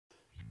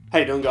How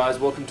you doing, guys?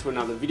 Welcome to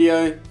another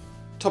video.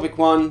 Topic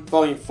 1,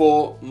 Volume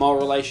 4, Mole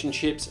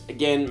Relationships.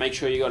 Again, make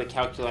sure you got a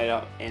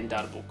calculator and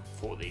data book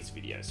for these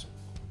videos.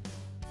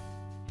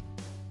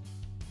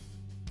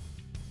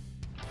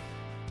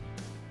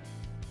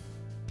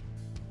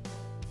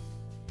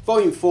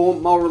 Volume 4,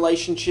 Mole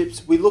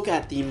Relationships. We look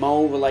at the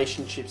mole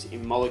relationships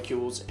in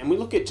molecules and we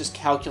look at just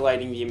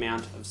calculating the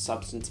amount of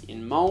substance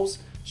in moles.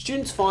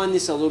 Students find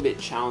this a little bit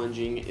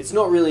challenging. It's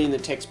not really in the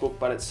textbook,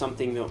 but it's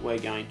something that we're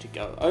going to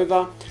go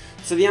over.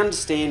 So the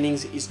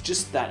understandings is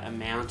just that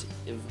amount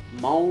of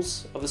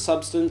moles of a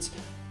substance.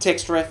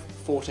 Text ref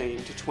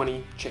 14 to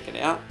 20, check it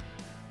out.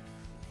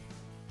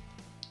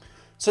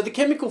 So the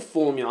chemical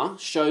formula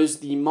shows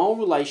the mole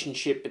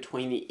relationship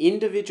between the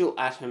individual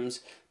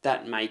atoms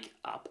that make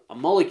up a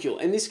molecule,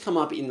 and this came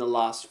up in the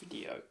last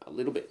video a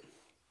little bit.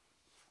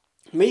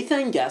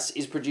 Methane gas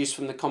is produced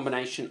from the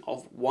combination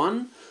of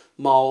 1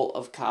 mole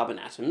of carbon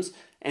atoms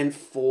and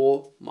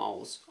 4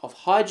 moles of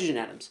hydrogen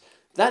atoms.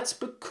 That's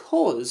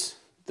because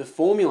the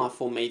formula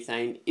for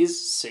methane is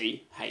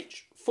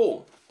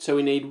CH4. So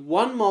we need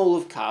 1 mole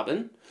of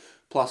carbon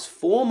plus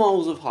 4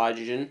 moles of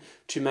hydrogen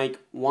to make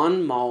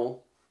 1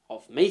 mole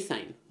of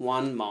methane,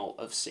 1 mole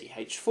of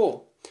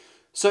CH4.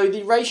 So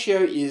the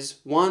ratio is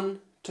 1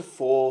 to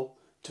 4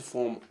 to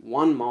form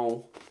 1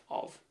 mole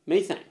of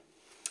methane.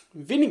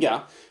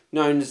 Vinegar,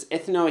 known as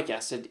ethanoic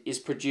acid, is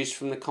produced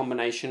from the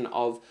combination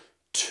of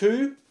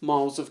 2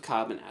 moles of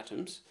carbon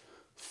atoms,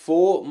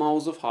 4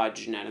 moles of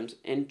hydrogen atoms,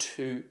 and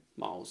 2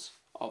 moles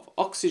of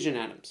oxygen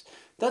atoms.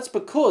 That's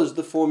because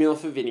the formula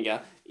for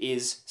vinegar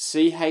is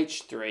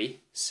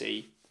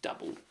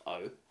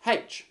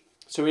CH3COOH.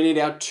 So we need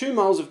our 2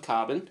 moles of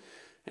carbon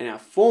and our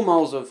 4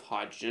 moles of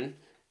hydrogen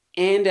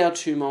and our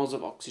 2 moles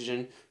of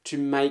oxygen to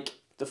make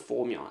the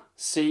formula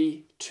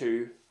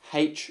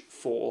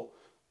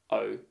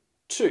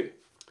C2H4O2.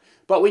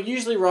 But we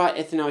usually write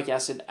ethanoic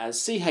acid as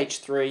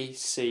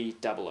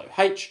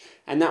CH3COOH,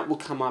 and that will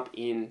come up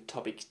in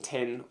topic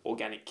 10,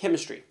 organic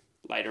chemistry,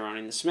 later on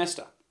in the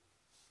semester.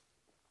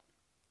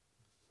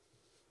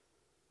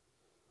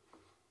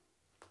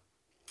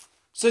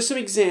 So some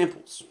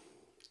examples.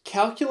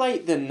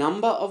 Calculate the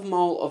number of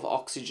mole of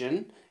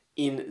oxygen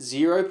in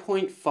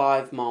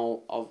 0.5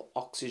 mole of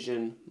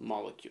oxygen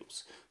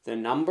molecules. The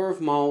number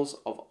of moles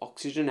of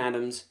oxygen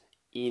atoms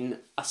in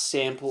a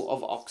sample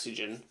of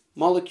oxygen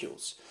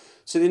molecules.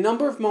 So the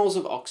number of moles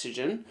of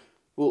oxygen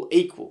will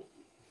equal.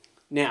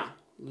 Now,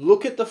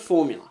 look at the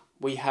formula.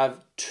 We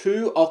have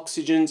 2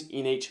 oxygens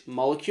in each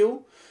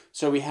molecule,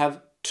 so we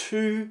have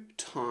 2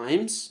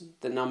 times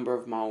the number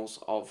of moles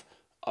of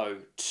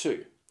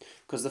O2,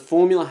 because the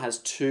formula has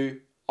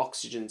 2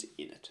 oxygens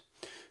in it.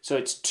 So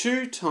it's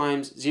 2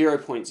 times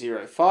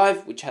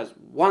 0.05, which has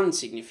 1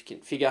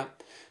 significant figure.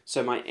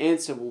 So my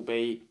answer will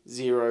be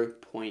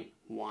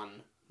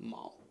 0.1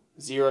 mole.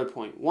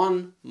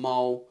 0.1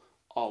 mole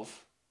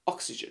of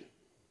oxygen.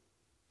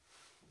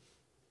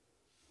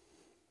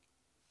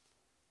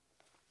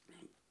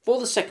 For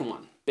the second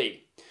one,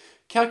 B,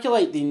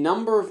 calculate the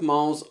number of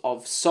moles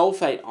of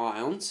sulfate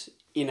ions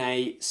in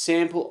a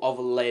sample of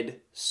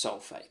lead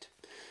sulfate.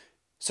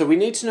 So we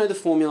need to know the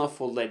formula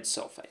for lead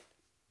sulfate.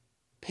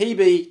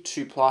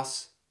 Pb2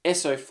 plus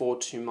SO4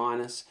 2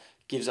 minus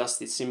gives us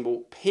the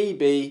symbol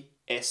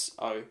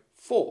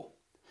PbSO4.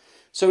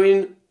 So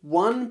in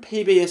one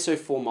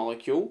PbSO4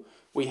 molecule,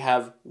 we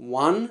have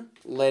 1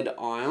 lead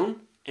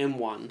ion and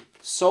 1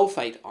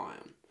 sulfate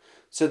ion.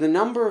 So the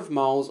number of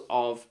moles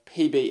of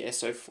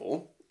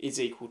PbSO4 is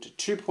equal to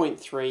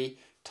 2.3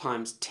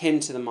 times 10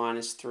 to the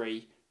minus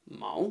 3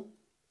 mole.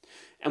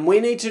 And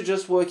we need to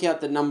just work out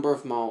the number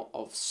of mole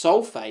of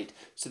sulfate.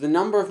 So the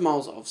number of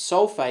moles of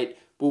sulfate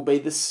will be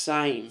the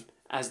same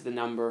as the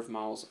number of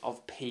moles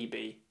of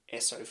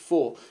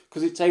PbSO4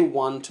 because it's a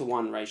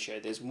 1-to-1 ratio.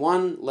 There's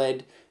 1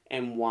 lead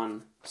and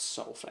 1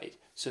 sulfate.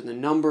 So the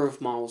number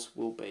of moles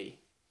will be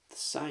the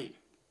same.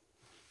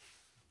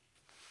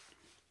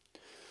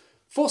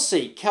 For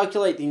C,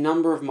 calculate the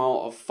number of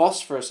mole of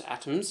phosphorus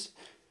atoms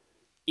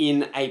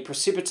in a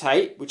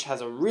precipitate, which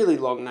has a really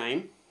long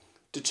name.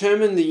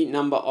 Determine the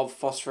number of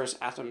phosphorus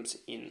atoms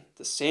in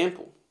the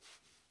sample.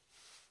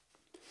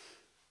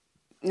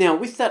 Now,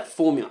 with that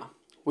formula,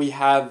 we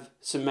have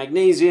some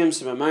magnesium,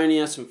 some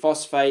ammonia, some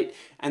phosphate,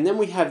 and then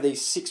we have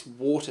these 6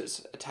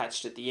 waters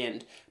attached at the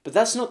end. But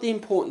that's not the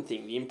important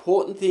thing. The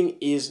important thing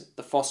is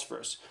the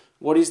phosphorus.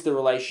 What is the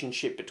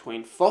relationship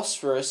between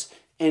phosphorus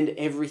and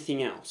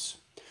everything else?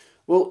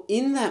 Well,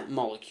 in that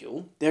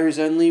molecule, there is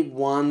only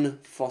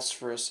 1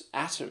 phosphorus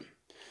atom.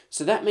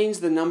 So that means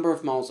the number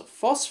of moles of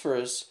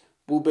phosphorus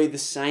will be the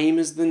same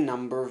as the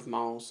number of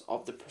moles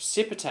of the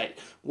precipitate,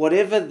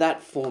 whatever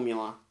that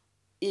formula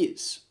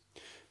is.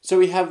 So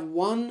we have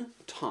 1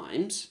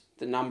 times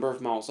the number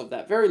of moles of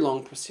that very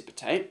long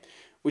precipitate,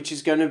 which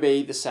is going to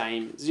be the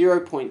same,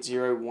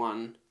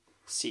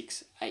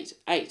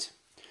 0.01688.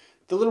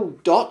 The little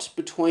dot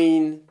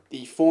between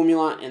the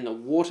formula and the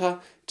water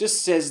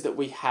just says that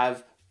we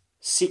have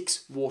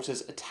 6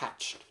 waters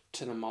attached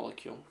to the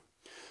molecule.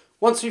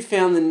 Once we've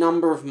found the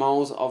number of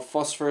moles of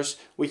phosphorus,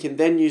 we can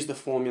then use the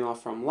formula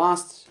from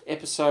last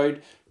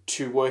episode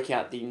to work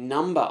out the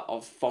number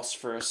of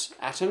phosphorus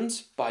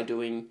atoms by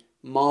doing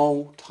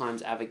mole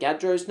times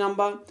Avogadro's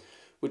number,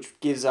 which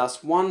gives us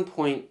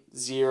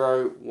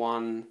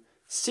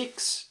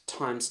 1.016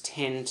 times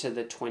 10 to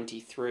the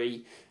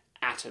 23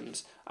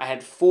 atoms. I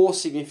had 4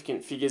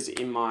 significant figures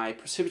in my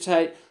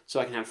precipitate,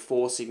 so I can have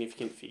 4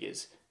 significant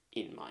figures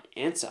in my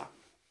answer.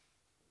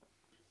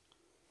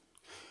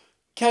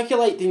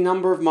 Calculate the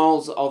number of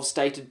moles of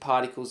stated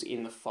particles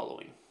in the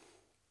following.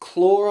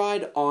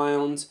 Chloride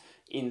ions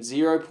in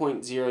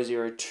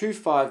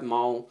 0.0025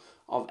 mole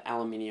of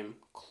aluminium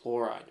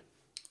chloride.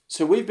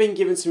 So we've been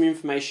given some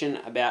information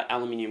about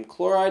aluminium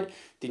chloride.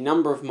 The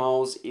number of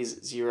moles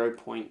is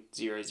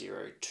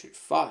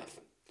 0.0025.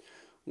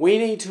 We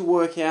need to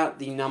work out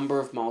the number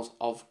of moles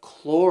of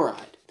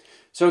chloride.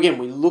 So again,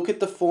 we look at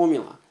the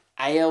formula.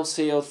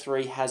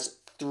 AlCl3 has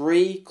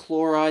 3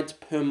 chlorides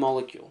per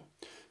molecule.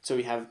 So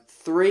we have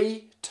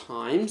 3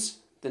 times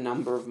the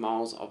number of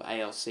moles of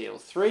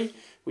AlCl3,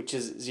 which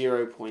is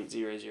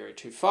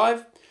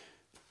 0.0025.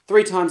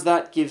 3 times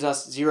that gives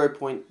us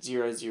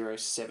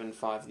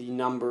 0.0075, the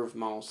number of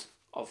moles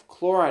of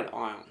chloride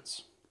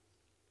ions.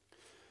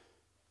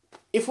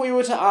 If we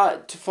were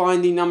to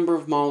find the number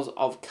of moles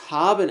of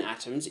carbon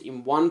atoms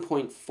in 1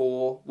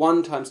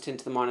 times 10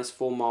 to the minus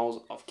 4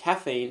 moles of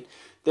caffeine,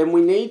 then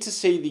we need to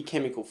see the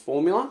chemical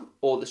formula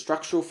or the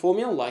structural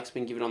formula like it's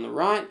been given on the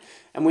right,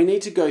 and we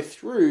need to go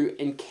through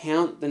and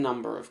count the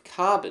number of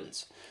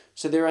carbons.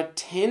 So there are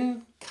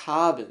 10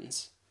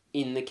 carbons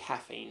in the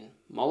caffeine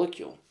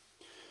molecule.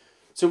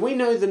 So we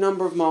know the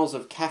number of moles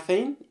of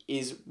caffeine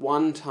is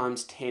 1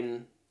 times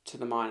 10 to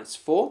the minus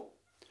 4.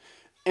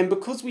 And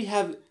because we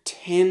have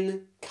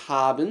 10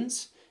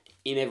 carbons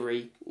in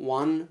every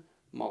 1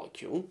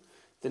 molecule,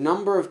 the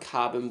number of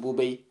carbon will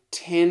be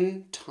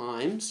 10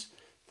 times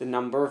the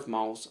number of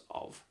moles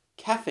of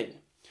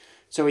caffeine.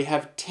 So we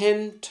have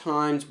 10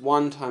 times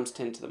 1 times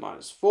 10 to the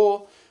minus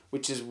 4,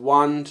 which is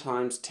 1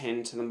 times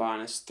 10 to the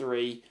minus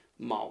 3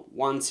 mole.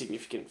 One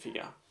significant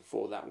figure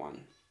for that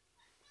one.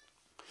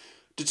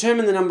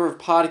 Determine the number of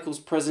particles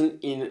present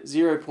in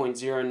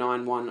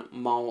 0.091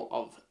 mole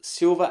of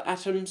silver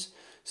atoms.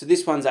 So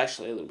this one's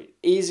actually a little bit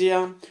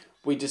easier.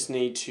 We just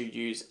need to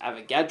use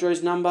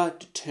Avogadro's number,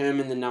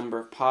 determine the number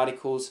of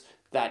particles,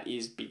 that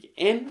is big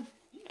N,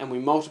 and we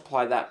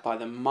multiply that by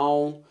the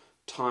mole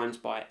times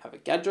by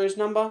Avogadro's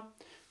number,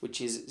 which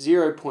is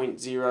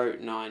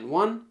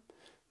 0.091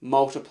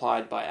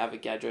 multiplied by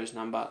Avogadro's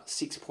number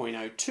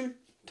 6.02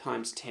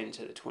 times 10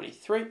 to the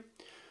 23,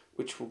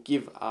 which will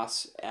give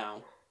us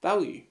our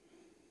value.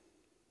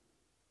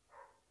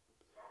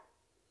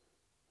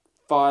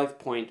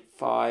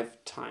 5.5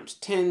 times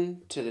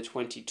 10 to the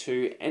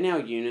 22, and our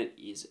unit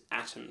is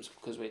atoms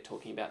because we're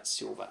talking about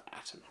silver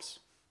atoms.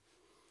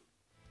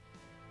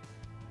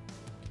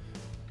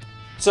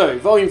 So,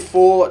 volume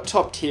 4,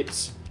 top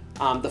tips.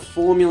 The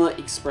formula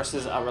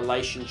expresses a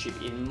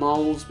relationship in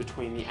moles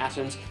between the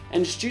atoms,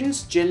 and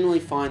students generally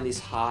find this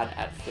hard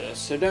at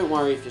first, so don't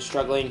worry if you're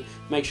struggling.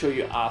 Make sure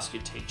you ask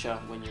your teacher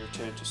when you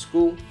return to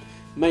school.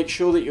 Make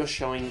sure that you're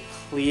showing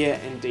clear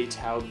and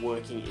detailed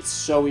working. It's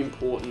so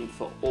important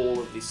for all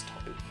of this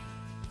topic.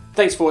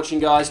 Thanks for watching,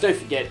 guys. Don't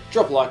forget,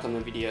 drop a like on the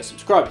video,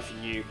 subscribe if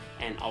you're new,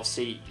 and I'll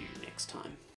see you next time.